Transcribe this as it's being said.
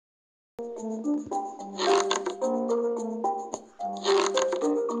What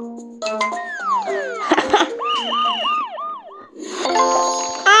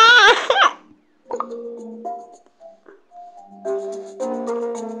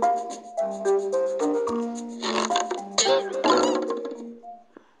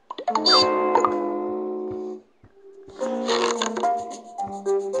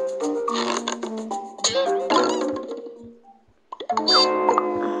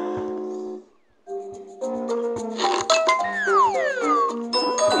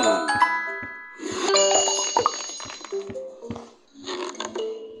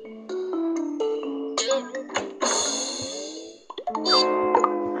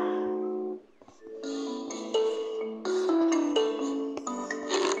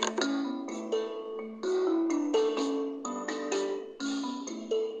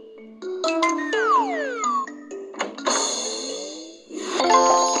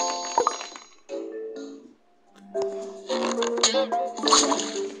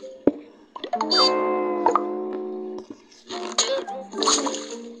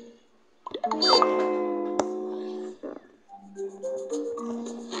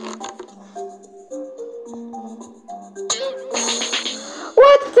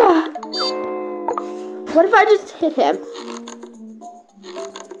the? What if I just hit him?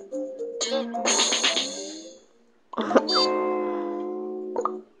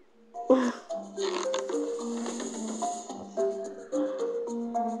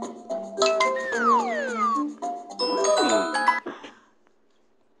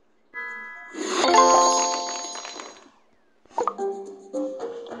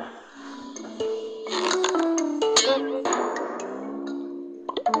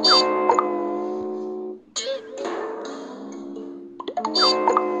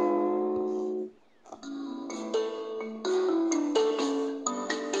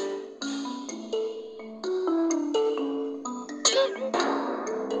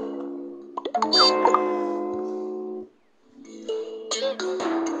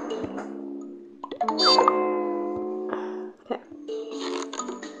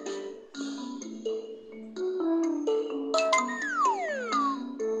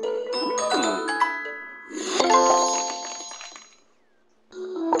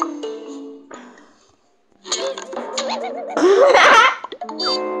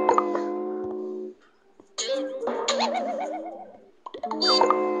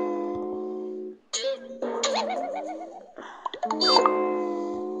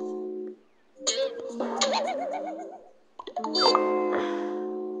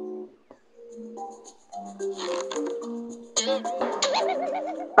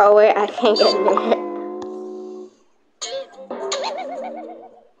 Oh wait, I can't get in it.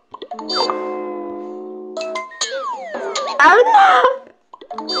 Oh no!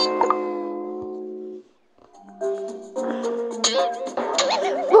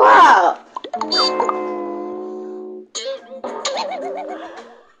 Whoa!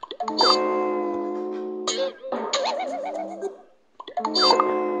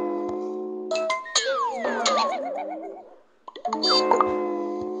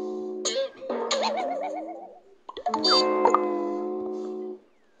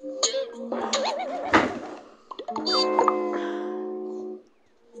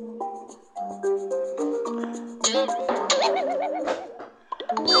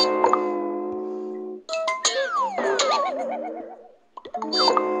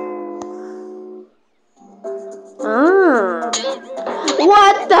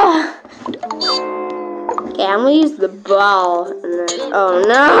 What the? Okay, I'm gonna use the ball. And then, oh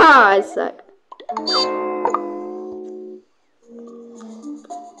no, I suck.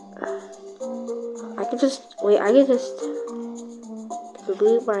 I could just wait. I could just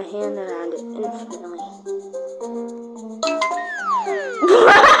glue my hand around it infinitely.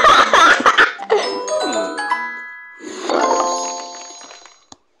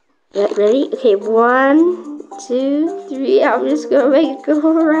 Ready? Okay, 1, 2, 3. I'm just gonna make it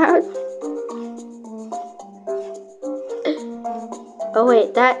go around. Oh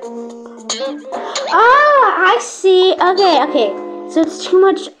wait, that. Oh, I see. Okay. So it's too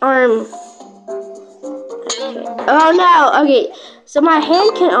much arm. Okay. Oh no. Okay. So my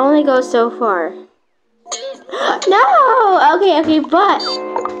hand can only go so far. No. Okay. But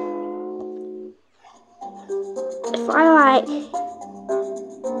if I like.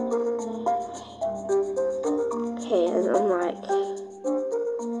 Okay, and I'm like.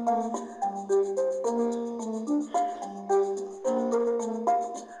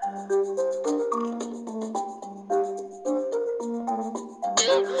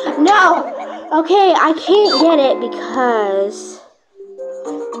 No! Okay, I can't get it because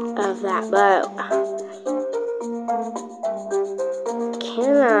of that, but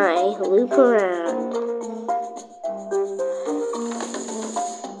can I loop around?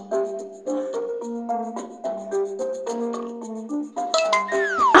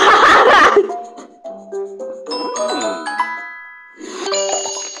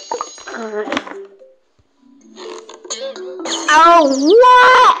 Oh,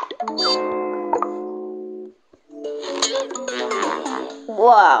 what?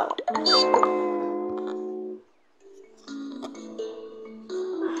 Whoa.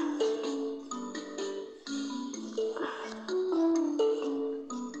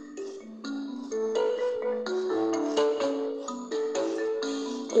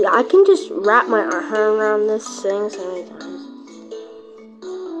 Dude, I can just wrap my arm around this thing so many times.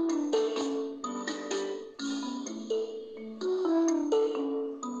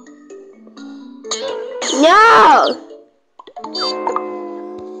 No!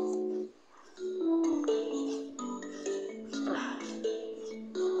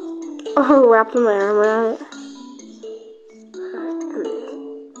 Oh, wrapping my arm around it.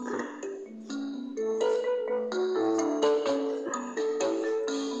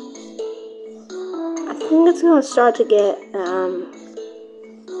 I think it's gonna start to get,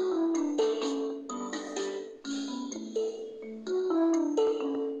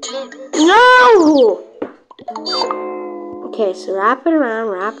 No! Okay, so wrap it around,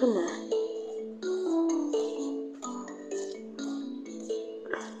 wrapping that.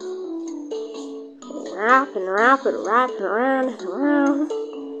 Wrap and wrap it, wrap it around and around.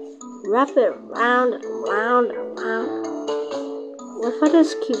 Wrap it around and around and around. What if I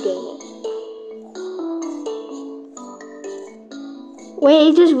just keep getting it? Wait,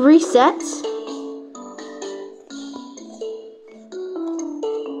 it just resets?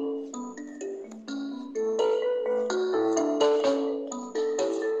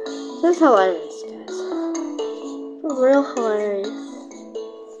 This is hilarious, guys. For real hilarious.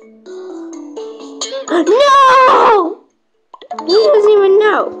 No! He doesn't even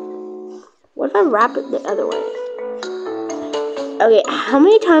know. What if I wrap it the other way? Okay, how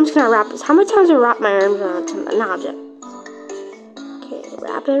many times can I wrap this? How many times do I wrap my arms around an object? Okay,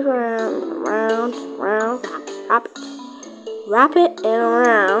 wrap it around, around, around, wrap it. Wrap it and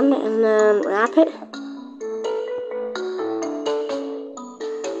around, and then wrap it.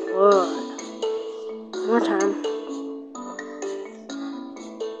 Whoa. One more time.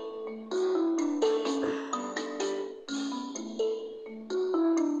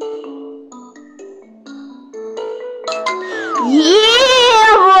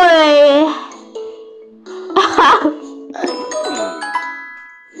 Yeah, boy!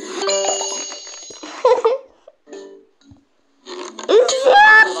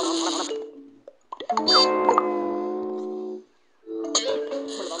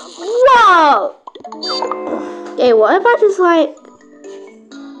 Whoa! Okay, what if I just like...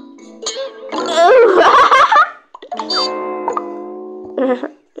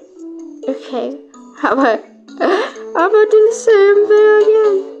 Okay, how about do the same thing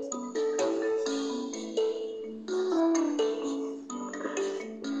again?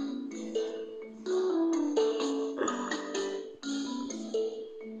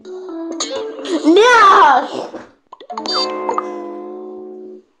 No!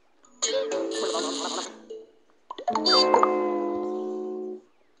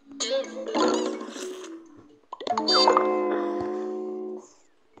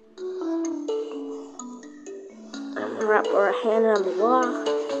 I'm gonna wrap our hand on the wall.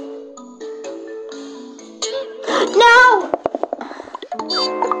 No!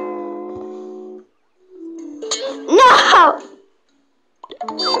 No!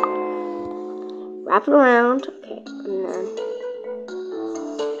 Wrap it around. Okay, and then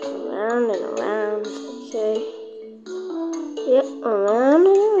around and around. Okay. Yep, around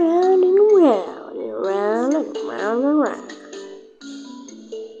and around and around and around and around and around.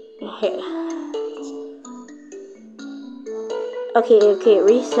 Okay. Okay,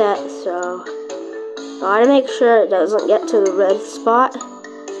 reset, so gotta make sure it doesn't get to the red spot.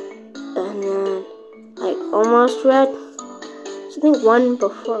 And then, like, almost red. So I think one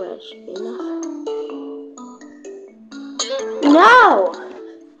before red should be enough. No!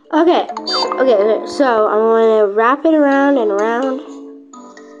 Okay, so I'm gonna wrap it around and around.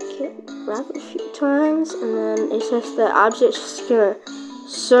 Okay, wrap it a few times, and then it's just the object's just gonna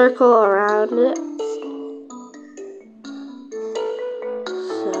circle around it.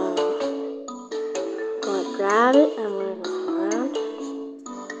 Grab it, I'm gonna go around.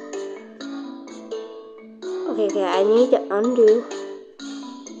 Okay, I need to undo.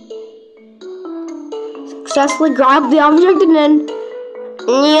 Successfully grab the object and then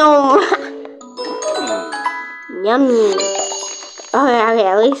Yum. Yummy. Okay,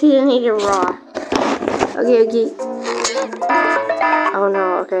 at least he didn't eat it raw. Okay. Oh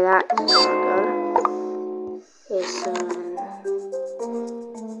no, okay, that's not good. Okay, so...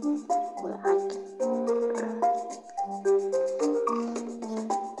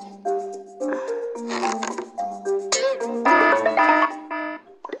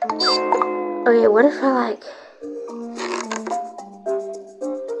 Okay, what if I like...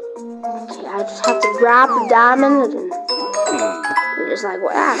 Okay, I just have to grab the diamond and just like,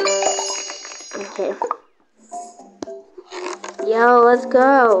 wow. Okay. Yo, let's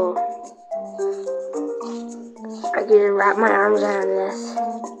go. I can just wrap my arms around this.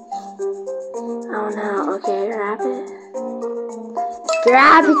 Oh no, okay, wrap it.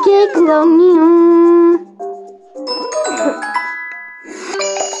 Grab the cake on you.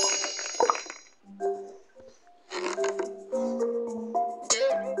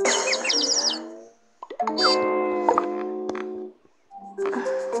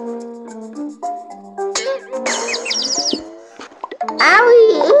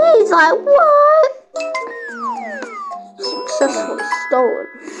 Owie! He's like, what? Successfully stolen.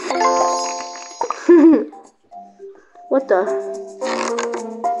 What the?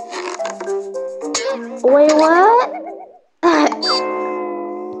 Wait, what?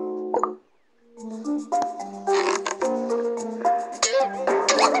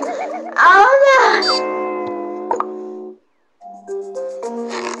 Oh no!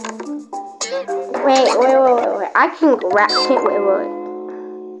 Wait. I can grab. Wait.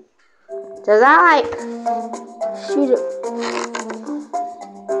 Does that like shoot it?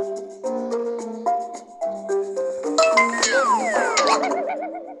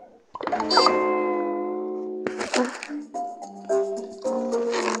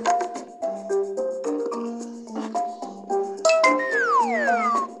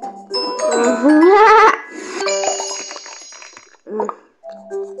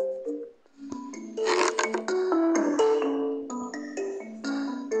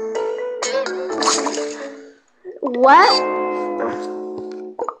 What?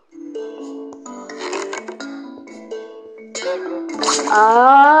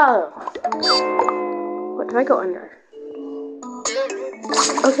 Oh. What do I go under?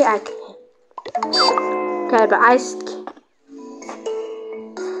 Okay, I can. Okay, but I...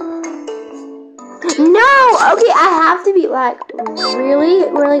 No! Okay, I have to be like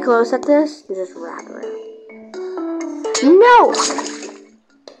really close at this and just wrap around. No!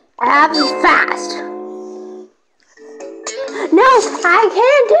 I have to be fast. No, I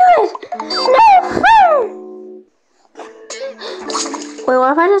can't do it! No! Wait,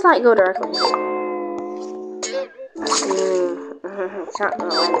 what if I just like go directly? It's not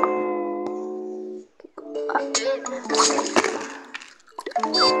gonna work.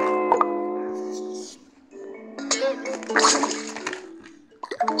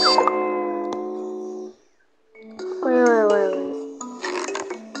 Wait.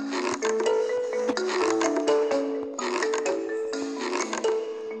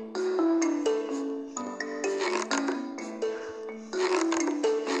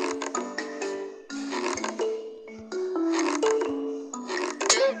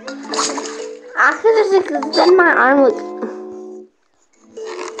 I could just extend my arm like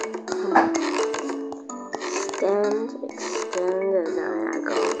extend, and now I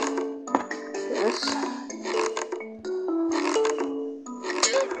go. Yes.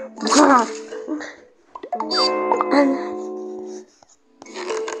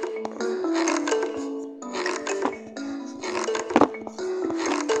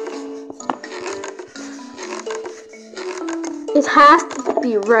 It has to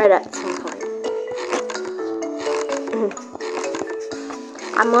be red at some point.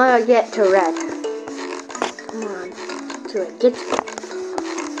 I'm gonna get to red. Come on, to it. Get to it.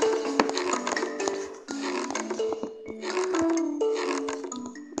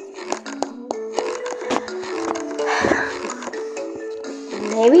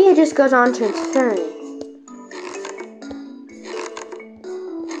 Maybe it just goes on to infinity.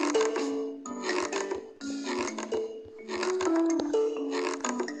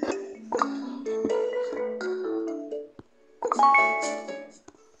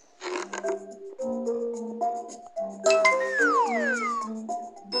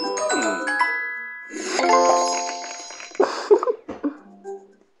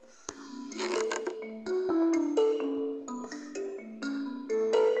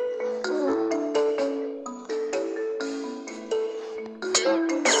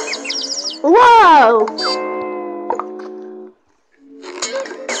 Whoa!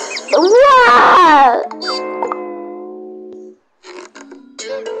 What?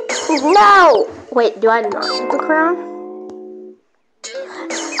 No! Wait, do I not get the crown?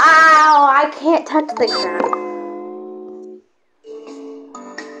 Ow! I can't touch the crown.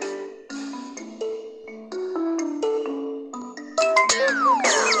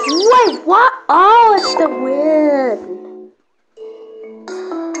 Wait, what? Oh, it's the wind.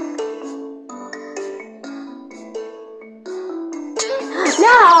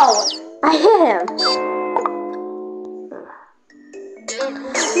 No! I hit him.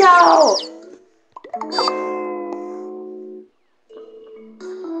 No!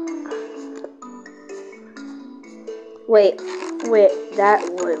 Wait,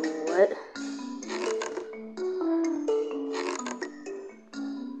 what?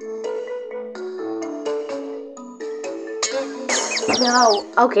 No.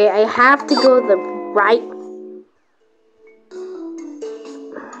 Okay, I have to go the right.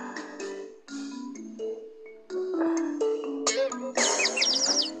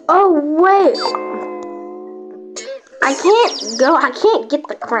 Oh, wait. I can't get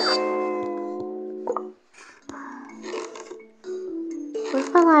the crown. What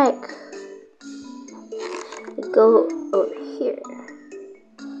if I, go over here?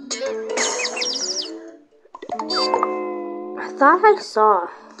 I thought I saw.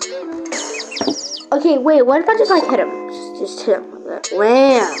 Okay, wait, what if I just, hit him? Just hit him.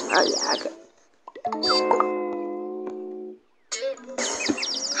 Wham! Oh, yeah, okay.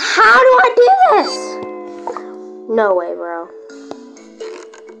 How do I do this? No way, bro.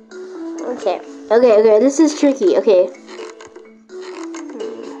 Okay, this is tricky, okay.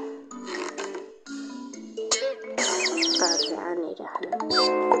 Okay, I need to hit him.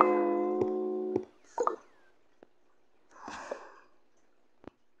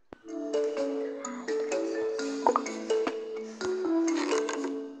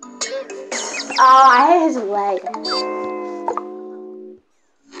 Oh, I hit his leg.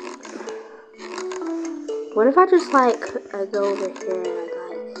 What if I just, I go over here and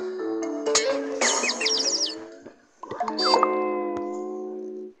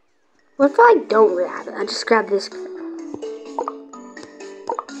what if I don't grab it? I just grab this.